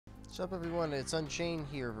What's up, everyone? It's Unchained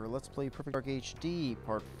here for Let's Play Perfect Dark HD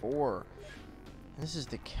Part 4. And this is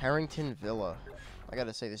the Carrington Villa. I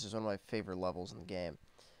gotta say, this is one of my favorite levels in the game.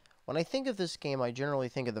 When I think of this game, I generally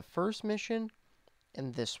think of the first mission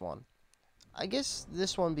and this one. I guess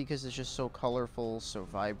this one because it's just so colorful, so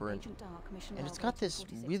vibrant, and it's got this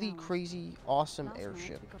really crazy, awesome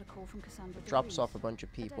airship. It drops off a bunch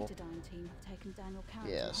of people.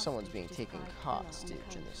 Yeah, someone's being taken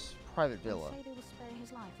hostage in this private villa.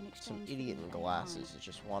 Some idiot in glasses is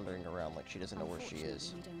just wandering around like she doesn't know where she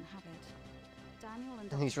is.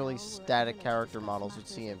 And these really static character models with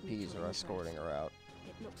CMPs are escorting her out.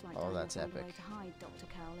 Oh, that's epic.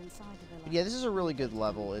 But yeah, this is a really good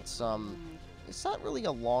level. It's not really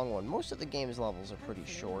a long one. Most of the game's levels are pretty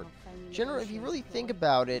short. Generally, if you really think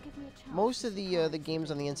about it, most of the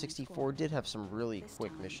games on the N64 did have some really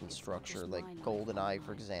quick mission structure, like GoldenEye,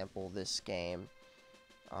 for example, this game.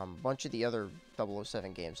 A bunch of the other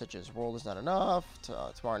 007 games, such as World Is Not Enough,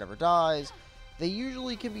 Tomorrow Never Dies, they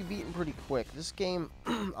usually can be beaten pretty quick. This game,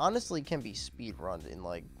 honestly, can be speedrunned in,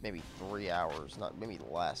 like, maybe 3 hours, not maybe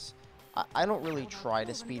less. I don't really try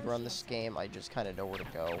to speedrun this game, I just kind of know where to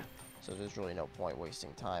go, so there's really no point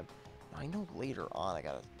wasting time. I know later on I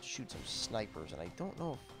gotta shoot some snipers, and I don't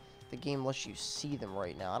know if the game lets you see them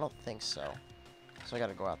right now. I don't think so. So I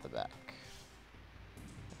gotta go out the back.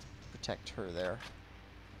 Protect her there.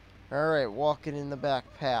 Alright, walking in the back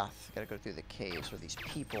path. Gotta go through the caves where these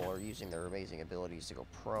people are using their amazing abilities to go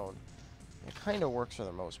prone. It kind of works for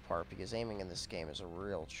the most part, because aiming in this game is a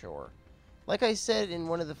real chore. Like I said in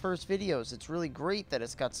one of the first videos, it's really great that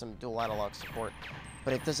it's got some dual analog support,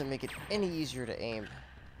 but it doesn't make it any easier to aim.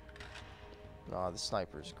 Aw, the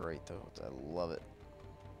sniper's great though. I love it.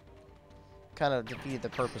 Kind of defeated the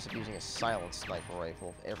purpose of using a silent sniper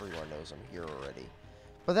rifle if everyone knows I'm here already.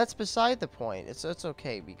 But that's beside the point. It's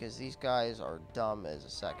okay, because these guys are dumb as a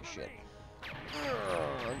sack of shit.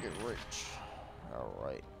 I'll get rich.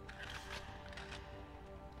 Alright.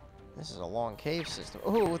 This is a long cave system.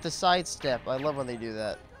 Oh, with the sidestep. I love when they do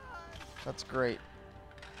that. That's great.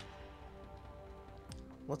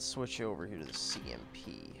 Let's switch over here to the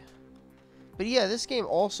CMP. But yeah, this game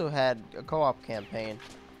also had a co-op campaign.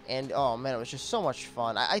 And, oh man, it was just so much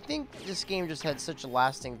fun. I think this game just had such a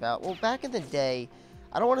lasting value. Well, back in the day,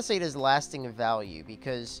 I don't want to say it has lasting value,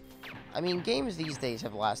 because, I mean, games these days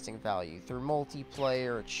have lasting value through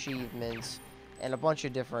multiplayer, achievements, and a bunch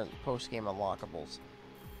of different post-game unlockables.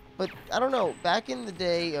 But, I don't know, back in the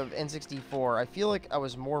day of N64, I feel like I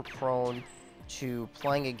was more prone to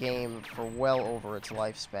playing a game for well over its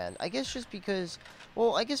lifespan. I guess just because,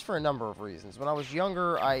 well, I guess for a number of reasons. When I was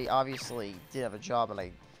younger, I obviously didn't have a job and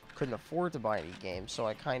I couldn't afford to buy any games, so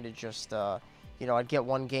I kind of just, you know, I'd get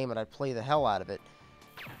one game and I'd play the hell out of it.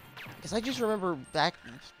 Because I just remember back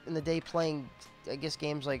in the day playing, I guess,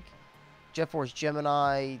 games like Jet Force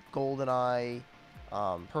Gemini, GoldenEye,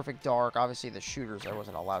 Perfect Dark. Obviously, the shooters I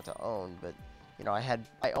wasn't allowed to own, but, you know,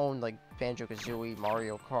 I owned, like, Banjo-Kazooie,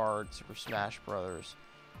 Mario Kart, Super Smash Brothers,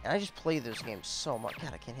 and I just played those games so much.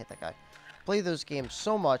 God, I can't hit that guy. Played those games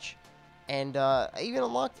so much, and I even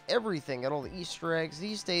unlocked everything, got all the Easter eggs.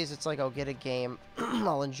 These days, it's like I'll get a game,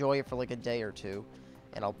 I'll enjoy it for, like, a day or two,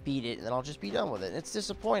 and I'll beat it, and then I'll just be done with it. It's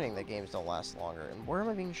disappointing that games don't last longer. And where am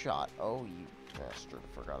I being shot? Oh, you bastard. I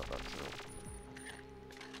forgot about you.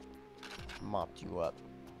 Mopped you up.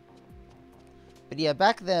 But yeah,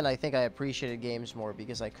 back then, I think I appreciated games more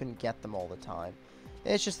because I couldn't get them all the time.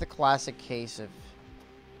 And it's just the classic case of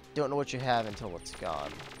don't know what you have until it's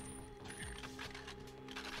gone.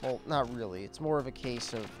 Well, not really. It's more of a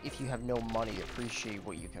case of if you have no money, appreciate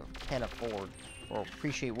what you can afford, or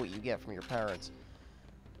appreciate what you get from your parents.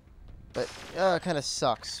 But, it kind of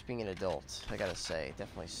sucks being an adult, I gotta say. It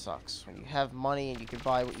definitely sucks. When you have money and you can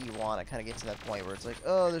buy what you want, it kind of gets to that point where it's like,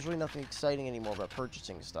 oh, there's really nothing exciting anymore about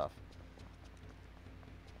purchasing stuff.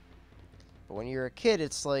 But when you're a kid,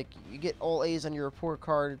 it's like, you get all A's on your report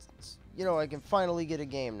card. It's, you know, I can finally get a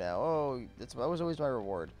game now. Oh, that was always my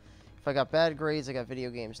reward. If I got bad grades, I got video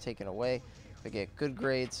games taken away. If I get good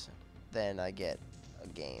grades, then I get a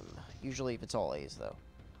game. Usually if it's all A's, though.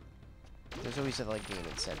 There's always a, like, game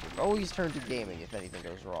incentive. Always turn to gaming if anything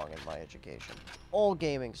goes wrong in my education. All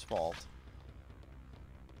gaming's fault.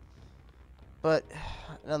 But,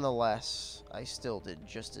 nonetheless, I still did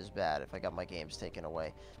just as bad if I got my games taken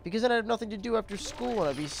away. Because then I'd have nothing to do after school, and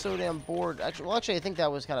I'd be so damn bored. Actually, I think that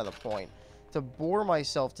was kind of the point. To bore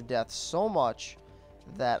myself to death so much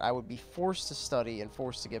that I would be forced to study and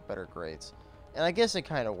forced to get better grades. And I guess it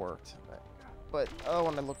kind of worked. But, oh,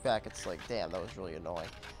 when I look back, it's like, damn, that was really annoying.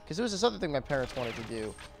 Because there was this other thing my parents wanted to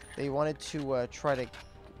do. They wanted to try to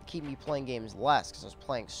keep me playing games less, because I was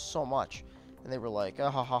playing so much. And they were like,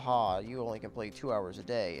 ah, ha ha ha, you only can play 2 hours a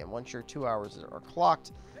day, and once your 2 hours are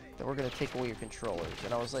clocked, then we're going to take away your controllers.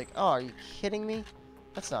 And I was like, oh, are you kidding me?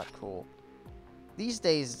 That's not cool. These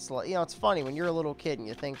days, it's like, it's funny when you're a little kid and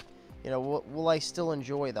you think, will I still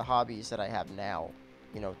enjoy the hobbies that I have now,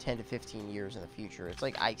 10 to 15 years in the future? It's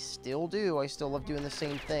like, I still do. I still love doing the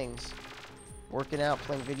same things. Working out,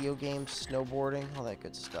 playing video games, snowboarding, all that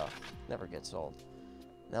good stuff. Never gets old.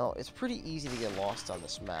 Now, it's pretty easy to get lost on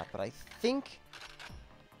this map, but I think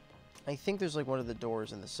there's like one of the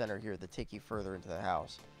doors in the center here that take you further into the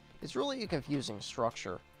house. It's really a confusing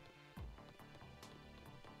structure.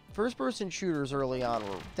 First-person shooters early on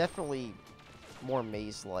were definitely more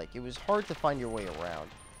maze-like. It was hard to find your way around.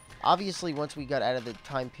 Obviously, once we got out of the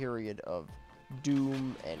time period of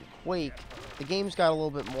Doom and Quake, the games got a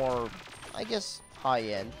little bit more, I guess,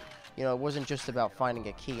 high-end. It wasn't just about finding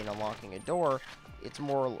a key and unlocking a door. It's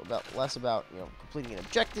less about, completing an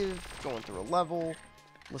objective, going through a level,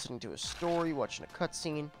 listening to a story, watching a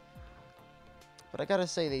cutscene. But I gotta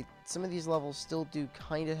say, some of these levels still do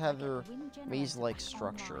kind of have their maze-like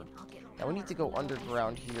structure. Now we need to go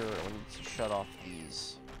underground here, and we need to shut off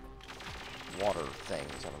these water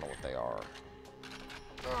things. I don't know what they are.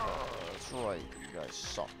 That's right, you guys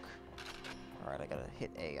suck. Alright, I gotta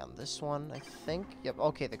hit A on this one, I think. Yep,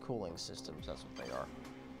 okay, the cooling systems, that's what they are.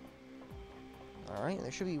 Alright,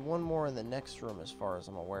 there should be one more in the next room as far as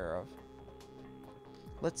I'm aware of.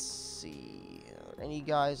 Let's see. Are there any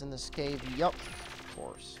guys in this cave? Yup, of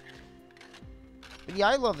course. But yeah,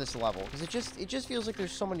 I love this level, because it just feels like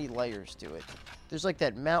there's so many layers to it. There's like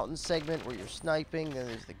that mountain segment where you're sniping, then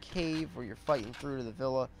there's the cave where you're fighting through to the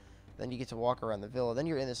villa, then you get to walk around the villa, then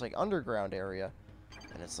you're in this like underground area,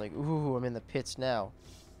 and it's like, ooh, I'm in the pits now.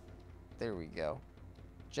 There we go.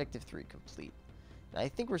 Objective 3 complete. I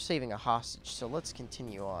think we're saving a hostage, so let's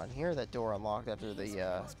continue on here. That door unlocked after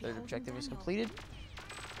the third objective was completed.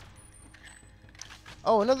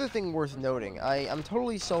 Oh, another thing worth noting. I'm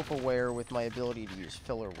totally self-aware with my ability to use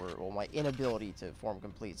filler words, well, my inability to form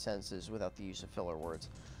complete sentences without the use of filler words.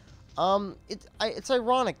 It's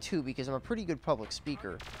ironic, too, because I'm a pretty good public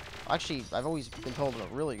speaker. Actually, I've always been told I'm a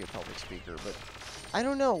really good public speaker, but I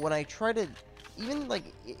don't know, when I try to... Even, like,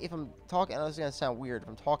 if I'm talking, I know this is going to sound weird, if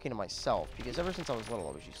I'm talking to myself, because ever since I was little, I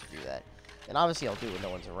always used to do that. And obviously I'll do it when no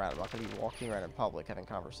one's around. I'm not going to be walking around in public having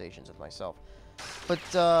conversations with myself.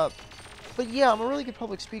 But yeah, I'm a really good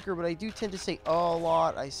public speaker, but I do tend to say a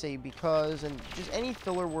lot. I say because, and just any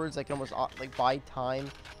filler words I can almost, like, buy time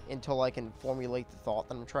until I can formulate the thought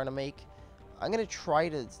that I'm trying to make. I'm going to try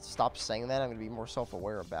to stop saying that. I'm going to be more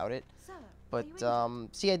self-aware about it. But,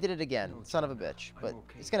 see, I did it again. Son of a bitch. But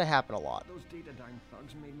it's going to happen a lot.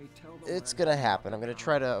 It's going to happen. I'm going to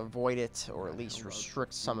try to avoid it, or at least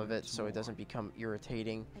restrict some of it so it doesn't become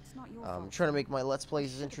irritating. I'm trying to make my Let's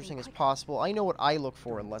Plays as interesting as possible. I know what I look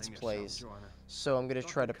for in Let's Plays, so I'm going to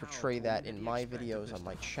try to portray that in my videos on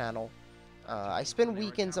my channel. I spend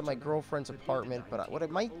weekends at my girlfriend's apartment, but what I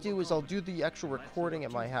might do is I'll do the actual recording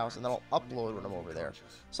at my house, and then I'll upload when I'm over there.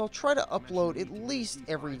 So I'll try to upload at least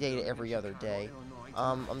every day to every other day.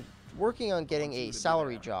 I'm working on getting a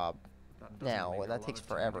salary job now, and that takes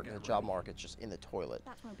forever because the job market's just in the toilet.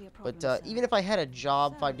 But even if I had a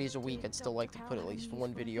job 5 days a week, I'd still like to put at least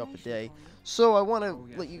one video up a day. So I want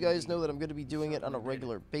to let you guys know that I'm going to be doing it on a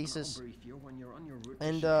regular basis.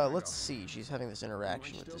 And let's see, she's having this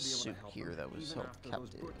interaction with this suit here that was held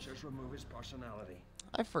captive.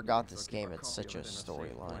 I forgot this game had such a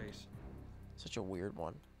storyline. Such a weird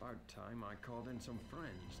one. About time I called in some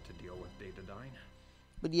friends to deal with Datadyne.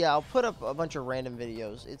 But yeah, I'll put up a bunch of random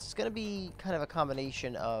videos. It's going to be kind of a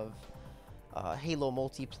combination of Halo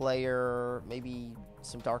multiplayer, maybe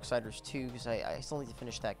some Darksiders 2, because I still need to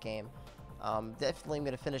finish that game. Definitely I'm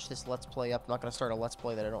going to finish this Let's Play up. I'm not going to start a Let's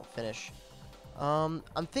Play that I don't finish. I'm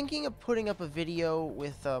thinking of putting up a video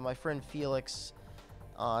with my friend Felix.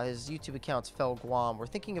 His YouTube account's Fel Guam. We're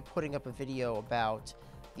thinking of putting up a video about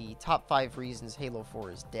the top 5 reasons Halo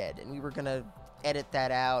 4 is dead. And we were going to edit that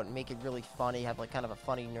out and make it really funny, have like kind of a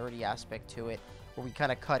funny, nerdy aspect to it, where we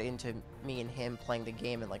kind of cut into me and him playing the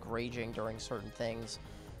game and like raging during certain things.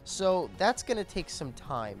 So that's going to take some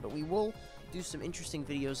time, but we will do some interesting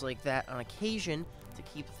videos like that on occasion to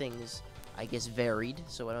keep things, I guess, varied,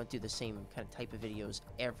 so I don't do the same kind of type of videos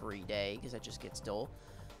every day, because that just gets dull.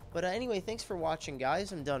 But anyway, thanks for watching,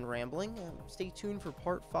 guys. I'm done rambling. Stay tuned for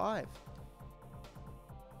part 5.